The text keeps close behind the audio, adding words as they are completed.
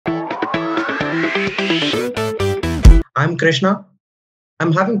I'm Krishna.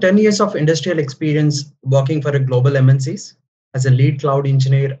 I'm having 10 years of industrial experience working for a global MNCs as a lead cloud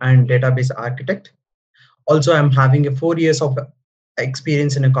engineer and database architect. Also, I'm having a 4 years of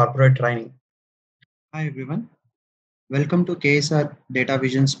experience in a corporate training. Hi everyone. Welcome to KSR Data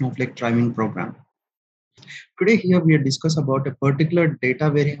Vision Snowflake Training Program. Today here we will discuss about a particular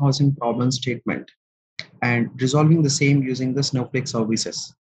data warehousing problem statement and resolving the same using the Snowflake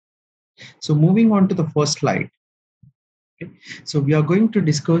services. So moving on to the first slide. Okay. So we are going to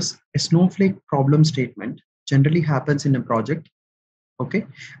discuss a Snowflake problem statement generally happens in a project, okay,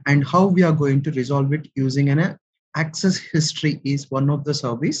 and how we are going to resolve it using an access history is one of the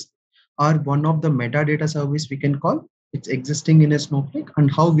service or one of the metadata service we can call. It's existing in a Snowflake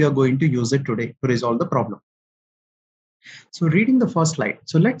and how we are going to use it today to resolve the problem. So reading the first slide.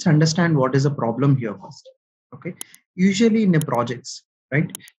 So let's understand what is the problem here first. Okay. Usually in a projects,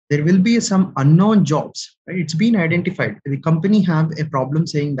 right, there will be some unknown jobs, right? It's been identified. The company have a problem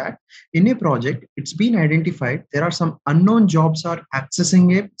saying that in a project, it's been identified. There are some unknown jobs are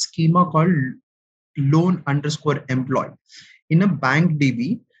accessing a schema called loan underscore employee in a bank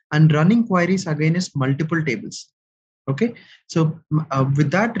DB and running queries against multiple tables. Okay, so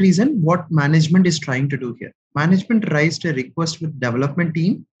with that reason, what management is trying to do here? Management raised a request with development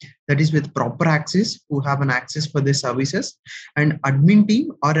team that is with proper access who have an access for the services and admin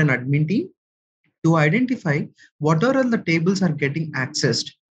team or an admin team to identify what are all the tables are getting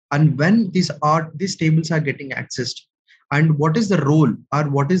accessed and when these tables are getting accessed and what is the role or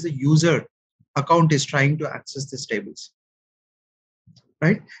what is the user account is trying to access these tables.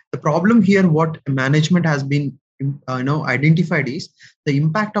 Right, the problem here what management has been identified is the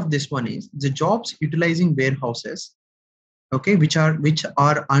impact of this one is the jobs utilizing warehouses, okay, which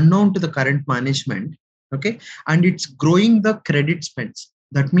are unknown to the current management, okay, and it's growing the credit spends.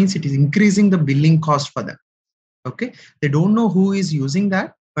 That means it is increasing the billing cost for them. Okay, they don't know who is using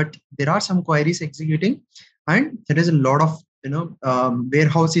that, but there are some queries executing and there is a lot of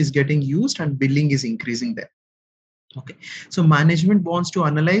warehouse is getting used and billing is increasing there. Okay, so management wants to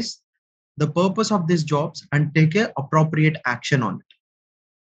analyze the purpose of these jobs and take a appropriate action on it.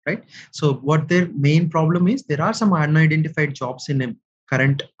 Right, so what their main problem is, there are some unidentified jobs in a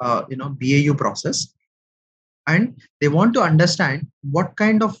current BAU process, and they want to understand what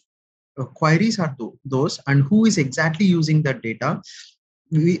kind of queries are those and who is exactly using that data,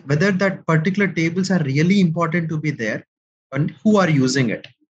 whether that particular tables are really important to be there and who are using it.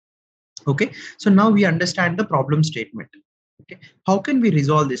 Okay, so now we understand the problem statement. Okay, how can we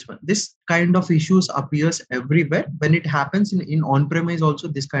resolve this one? This kind of issues appears everywhere. When it happens in on-premise also,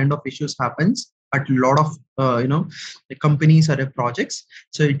 this kind of issues happens at a lot of the companies or projects.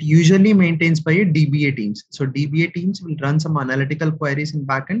 So it usually maintains by a DBA teams. So DBA teams will run some analytical queries in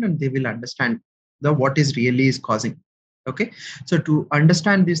backend and they will understand the what is really is causing. Okay, so to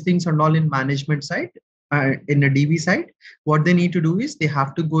understand these things and all in management side, in a DB side, what they need to do is they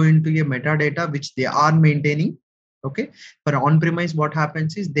have to go into a metadata which they are maintaining. Okay, for on-premise, what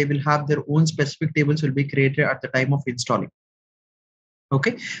happens is they will have their own specific tables will be created at the time of installing.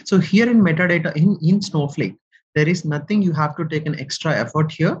 Okay, so here in metadata in Snowflake, there is nothing you have to take an extra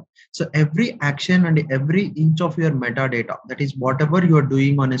effort here. So every action and every inch of your metadata, that is whatever you are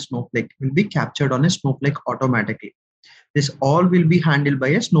doing on a Snowflake, will be captured on a Snowflake automatically. This all will be handled by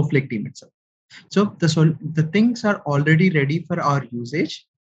a Snowflake team itself. So the things are already ready for our usage.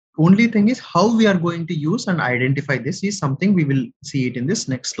 Only thing is how we are going to use and identify this is something we will see it in this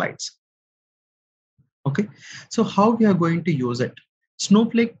next slides. Okay, so how we are going to use it?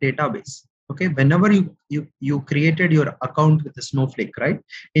 Snowflake database. Okay, whenever you created your account with the Snowflake, right?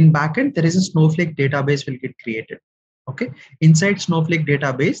 In backend, there is a Snowflake database will get created. Okay, inside Snowflake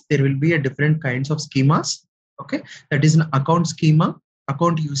database, there will be a different kinds of schemas. Okay, that is an account schema.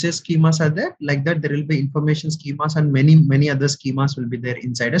 Account usage schemas are there. Like that, there will be information schemas and many other schemas will be there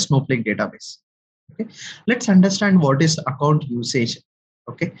inside a Snowflake database. Okay, let's understand what is account usage.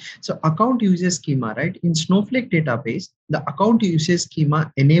 Okay, so account usage schema, right? In Snowflake database, the account usage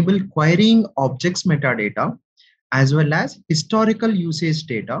schema enable querying objects metadata as well as historical usage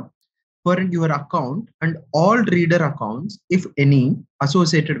data for your account and all reader accounts, if any,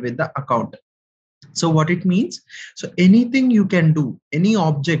 associated with the account. So what it means, so anything you can do, any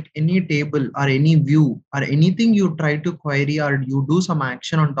object, any table or any view or anything you try to query or you do some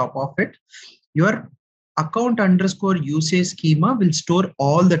action on top of it, your account underscore usage schema will store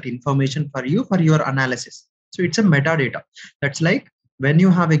all that information for you for your analysis. So it's a metadata. That's like when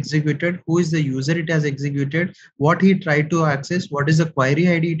you have executed, who is the user it has executed, what he tried to access, what is the query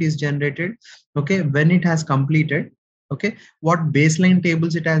ID it is generated, okay, when it has completed, okay, what baseline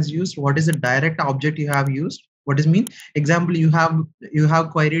tables it has used, what is the direct object you have used, What does mean? Example, you have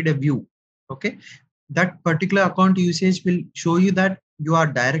queried a view. Okay, that particular account usage will show you that you are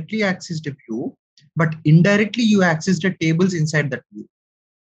directly accessed a view, but indirectly you accessed the tables inside that view.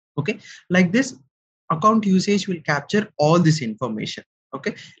 Okay, like this, account usage will capture all this information.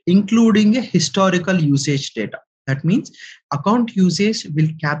 Okay, including a historical usage data. That means account usage will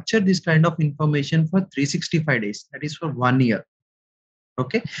capture this kind of information for 365 days, that is for 1 year.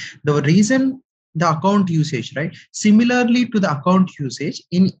 Okay, the reason, the account usage, right? Similarly to the account usage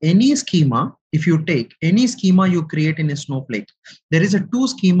in any schema, if you take any schema you create in a Snowflake, there is a two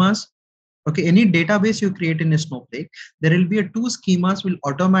schemas. Okay, any database you create in a Snowflake, there will be a two schemas will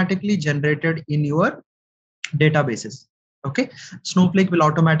automatically generated in your databases. Okay, Snowflake will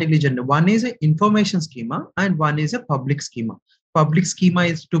automatically generate. One is an information schema and one is a public schema. Public schema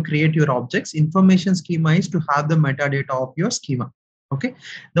is to create your objects. Information schema is to have the metadata of your schema. Okay,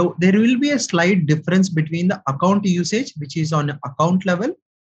 now there will be a slight difference between the account usage, which is on account level.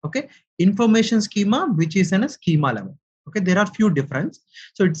 Okay, information schema, which is on a schema level. Okay, there are few difference.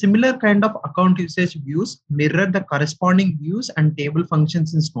 So it's similar kind of account usage views mirror the corresponding views and table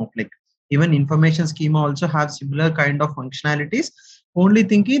functions in Snowflake. Even information schema also have similar kind of functionalities. Only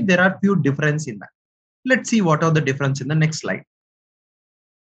thinking there are few difference in that. Let's see what are the difference in the next slide.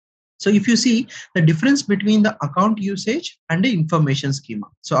 So if you see the difference between the account usage and the information schema.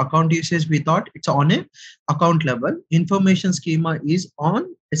 So account usage, we thought it's on a account level. Information schema is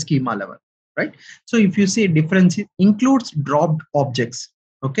on a schema level, right? So if you see difference, it includes dropped objects.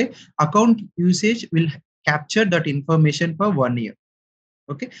 Okay, account usage will capture that information for 1 year.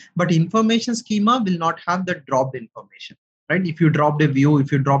 Okay, but information schema will not have the dropped information, right? If you dropped a view, if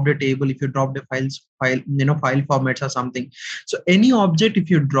you dropped a table, if you dropped a file formats or something, so any object, if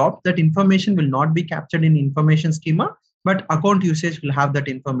you drop that information will not be captured in information schema, but account usage will have that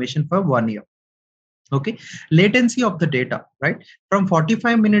information for 1 year. Okay, latency of the data, right? From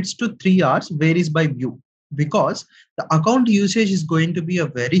 45 minutes to 3 hours varies by view, because the account usage is going to be a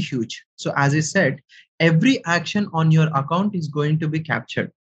very huge. So as I said, every action on your account is going to be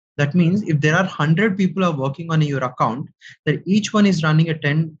captured. That means if there are 100 people are working on your account, that each one is running a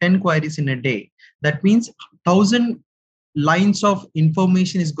 10 queries in a day, that means 1,000 lines of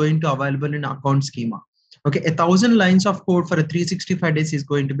information is going to available in account schema. Okay, 1,000 lines of code for a 365 days is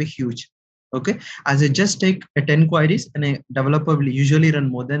going to be huge. Okay, as I just take a 10 queries, and a developer will usually run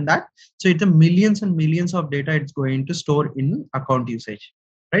more than that. So it's a millions and millions of data it's going to store in account usage,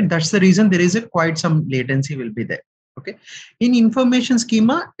 right? That's the reason there is a quite some latency will be there. Okay, in information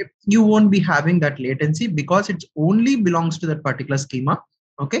schema, you won't be having that latency because it only belongs to that particular schema.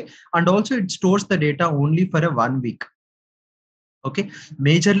 Okay, and also it stores the data only for a 1 week. Okay,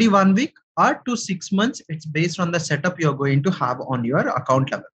 majorly 1 week or to 6 months. It's based on the setup you're going to have on your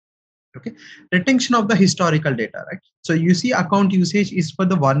account level. Okay, retention of the historical data, right? So you see account usage is for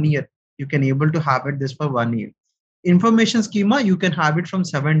the 1 year. You can able to have it this for 1 year. Information schema, you can have it from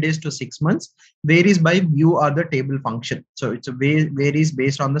 7 days to 6 months, varies by view or the table function. So it's a varies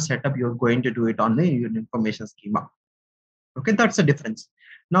based on the setup you're going to do it on the information schema. Okay, that's the difference.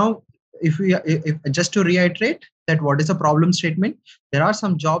 Now if just to reiterate that what is a problem statement, there are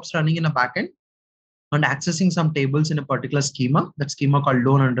some jobs running in a backend and accessing some tables in a particular schema, that schema called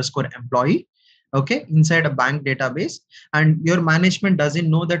loan underscore employee. Okay, inside a bank database, and your management doesn't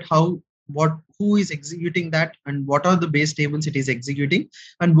know that who is executing that and what are the base tables it is executing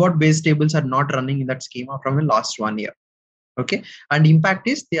and what base tables are not running in that schema from the last 1 year. Okay, and impact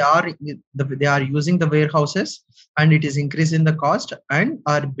is they are using the warehouses and it is increasing the cost, and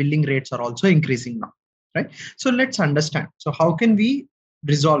our billing rates are also increasing now, right? So let's understand, so how can we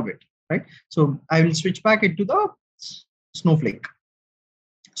resolve it, right? So I will switch back into the snowflake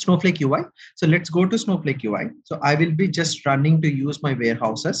UI. So let's go to Snowflake UI. So I will be just running to use my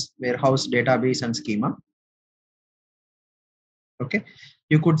warehouse database and schema. Okay,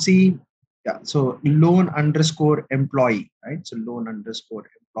 you could see, yeah, so loan underscore employee, right? So loan underscore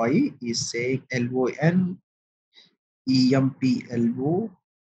employee is saying LONEMPLOYEE.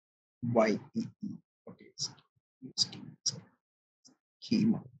 Okay,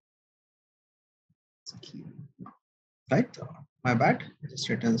 schema, right? My bad, it just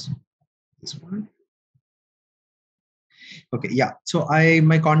returns this one. Okay, yeah. So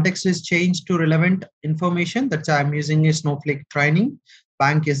my context is changed to relevant information. That's why I'm using a Snowflake training.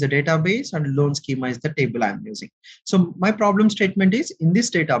 Bank is the database and loan schema is the table I'm using. So my problem statement is in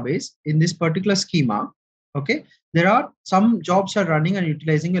this database, in this particular schema, okay, there are some jobs are running and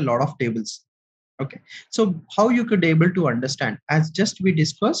utilizing a lot of tables. Okay, so how you could able to understand, as just we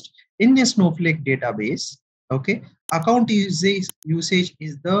discussed in a Snowflake database, okay, account usage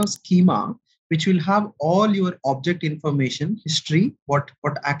is the schema which will have all your object information, history, what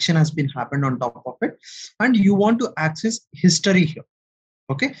action has been happened on top of it, and you want to access history here.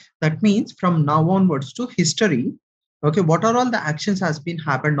 Okay, that means from now onwards to history, okay, what are all the actions has been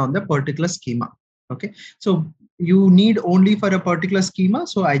happened on the particular schema. Okay, so you need only for a particular schema.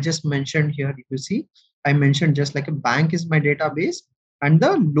 So I just mentioned here, if you see, I mentioned just like a bank is my database, and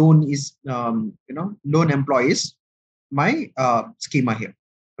the loan is loan employees my schema here.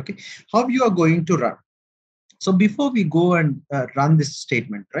 Okay, how you are going to run. So before we go and run this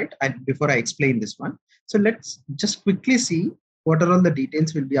statement, right, and before I explain this one, so let's just quickly see what are all the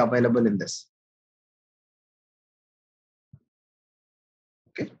details will be available in this.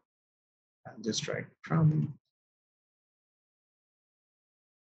 Okay, I'll just write from.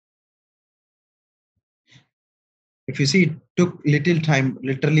 If you see, it took little time,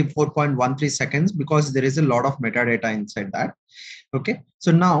 literally 4.13 seconds, because there is a lot of metadata inside that. Okay,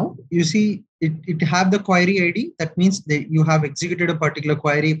 so now you see it have the query ID. That means that you have executed a particular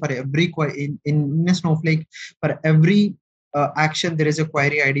query for every in a Snowflake. For every action, there is a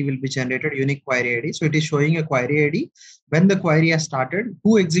query ID will be generated, unique query ID. So it is showing a query ID. When the query has started,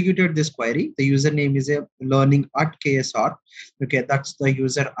 who executed this query? The username is a learning at KSR. Okay, that's the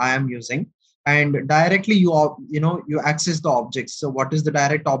user I am using. And directly you access the objects. So what is the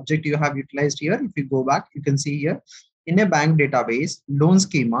direct object you have utilized here? If you go back, you can see here in a bank database loan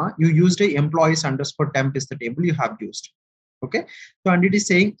schema, you used a employees underscore temp is the table you have used. Okay, so and it is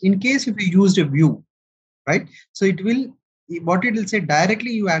saying in case if you used a view, right, so it will, what it will say,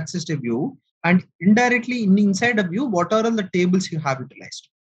 directly you accessed a view, and indirectly inside a view, what are all the tables you have utilized.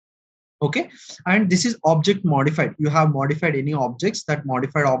 Okay, and this is object modified. You have modified any objects. That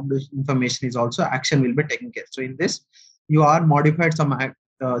modified object information is also action will be taken care. So in this, you are modified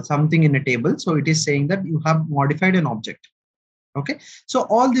something in a table. So it is saying that you have modified an object. Okay, so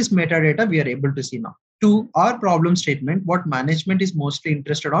all this metadata we are able to see now. To our problem statement, what management is mostly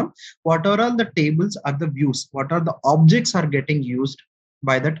interested on, what are all the tables are the views, what are the objects are getting used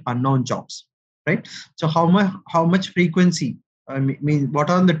by that unknown jobs, right? So how much frequency, I mean what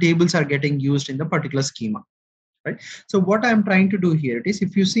are the tables are getting used in the particular schema, right? So what I'm trying to do here, it is,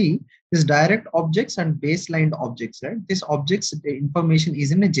 if you see this direct objects and baseline objects, right, this objects the information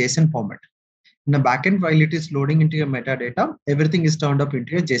is in a JSON format. In the backend, while it is loading into your metadata, everything is turned up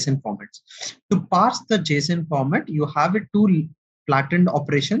into your JSON formats. To parse the JSON format, you have a two flattened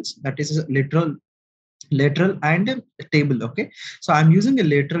operations, that is lateral and a table. Okay, so I'm using a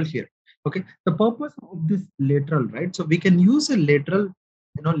lateral here. Okay, the purpose of this lateral, right, so we can use a lateral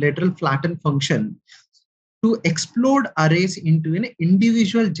flatten function to explode arrays into an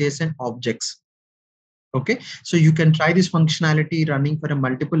individual JSON objects. Okay, so you can try this functionality running for a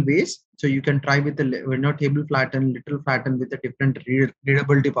multiple ways. So you can try with the table flatten, literal flatten with a different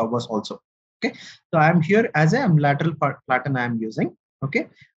readability powers also. Okay, so I'm here as a lateral flatten I am using. Okay,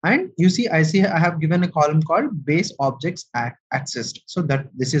 and you see I have given a column called base objects accessed. So that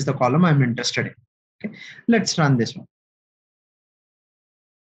this is the column I'm interested in. Okay, let's run this one.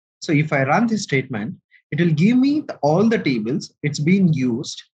 So if I run this statement, it will give me all the tables it's being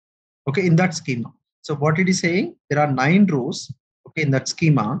used, okay, in that schema. So what it is saying, there are 9 rows, okay, in that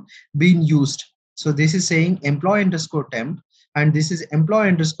schema being used. So this is saying employee underscore temp, and this is employee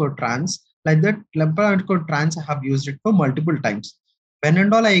underscore trans. Like that, employee underscore trans, I have used it for multiple times. When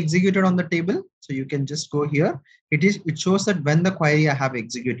and all I executed on the table, so you can just go here. It shows that when the query I have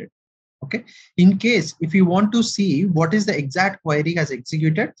executed. Okay, in case if you want to see what is the exact query has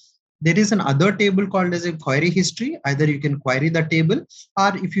executed, there is another table called as a query history. Either you can query the table,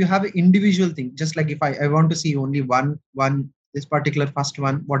 or if you have an individual thing, just like if I want to see only one this particular first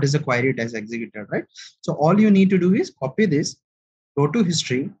one, what is the query it has executed, right? So all you need to do is copy this, go to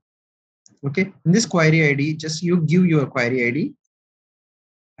history. Okay, in this query ID, just you give your query ID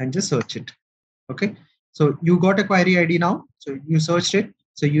and just search it. Okay, so you got a query ID now, so you searched it.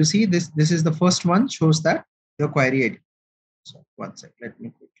 So you see this is the first one, shows that your query ID. So one sec, let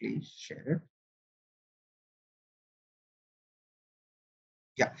me quickly share it.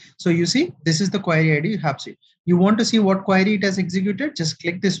 Yeah, so you see this is the query ID you have seen. You want to see what query it has executed, just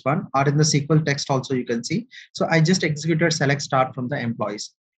click this one, or in the SQL text also you can see. So I just executed select start from the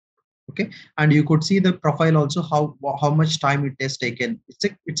employees. Okay, and you could see the profile also, how much time it has taken.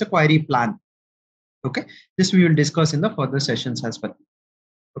 It's a query plan. Okay, this we will discuss in the further sessions as well.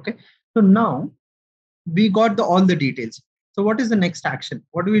 Okay, so now we got all the details. So what is the next action?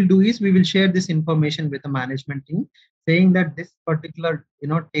 What we will do is we will share this information with the management team, saying that this particular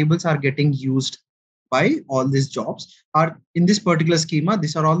tables are getting used by all these jobs, or in this particular schema,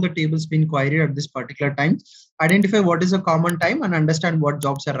 these are all the tables being queried at this particular time. Identify what is a common time and understand what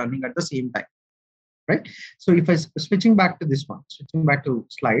jobs are running at the same time. right? So if switching back to this one, switching back to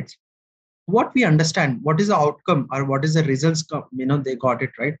slides, what we understand, what is the outcome or what is the results, they got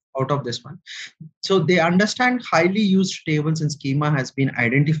it right out of this one. So they understand highly used tables in schema has been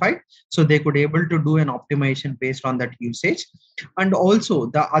identified, so they could able to do an optimization based on that usage. And also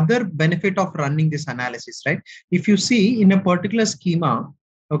the other benefit of running this analysis, right? If you see in a particular schema,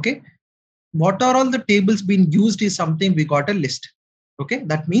 okay, what are all the tables being used is something we got a list. Okay,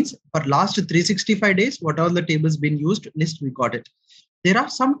 that means for last 365 days, what are all the tables being used list, we got it. There are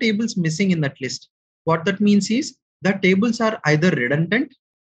some tables missing in that list. What that means is the tables are either redundant,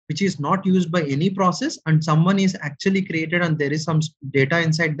 which is not used by any process, and someone is actually created and there is some data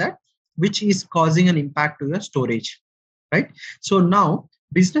inside that which is causing an impact to your storage, right? So now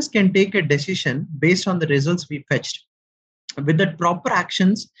business can take a decision based on the results we fetched. With that proper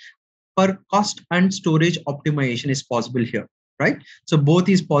actions for cost and storage optimization is possible here, right? So both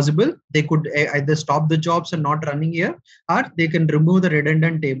is possible. They could either stop the jobs and not running here, or they can remove the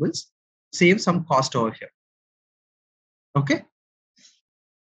redundant tables, save some cost over here. Okay,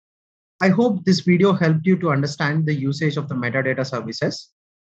 I hope this video helped you to understand the usage of the metadata services,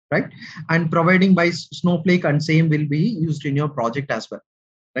 right? And providing by Snowflake and same will be used in your project as well,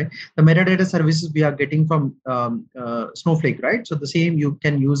 right? The metadata services we are getting from Snowflake, right? So the same you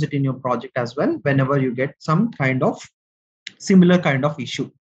can use it in your project as well whenever you get some kind of similar kind of issue.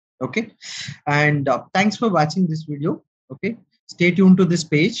 Okay, and thanks for watching this video. Okay, stay tuned to this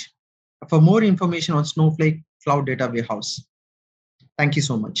page for more information on Snowflake Cloud Data Warehouse. Thank you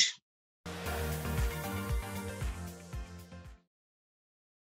so much.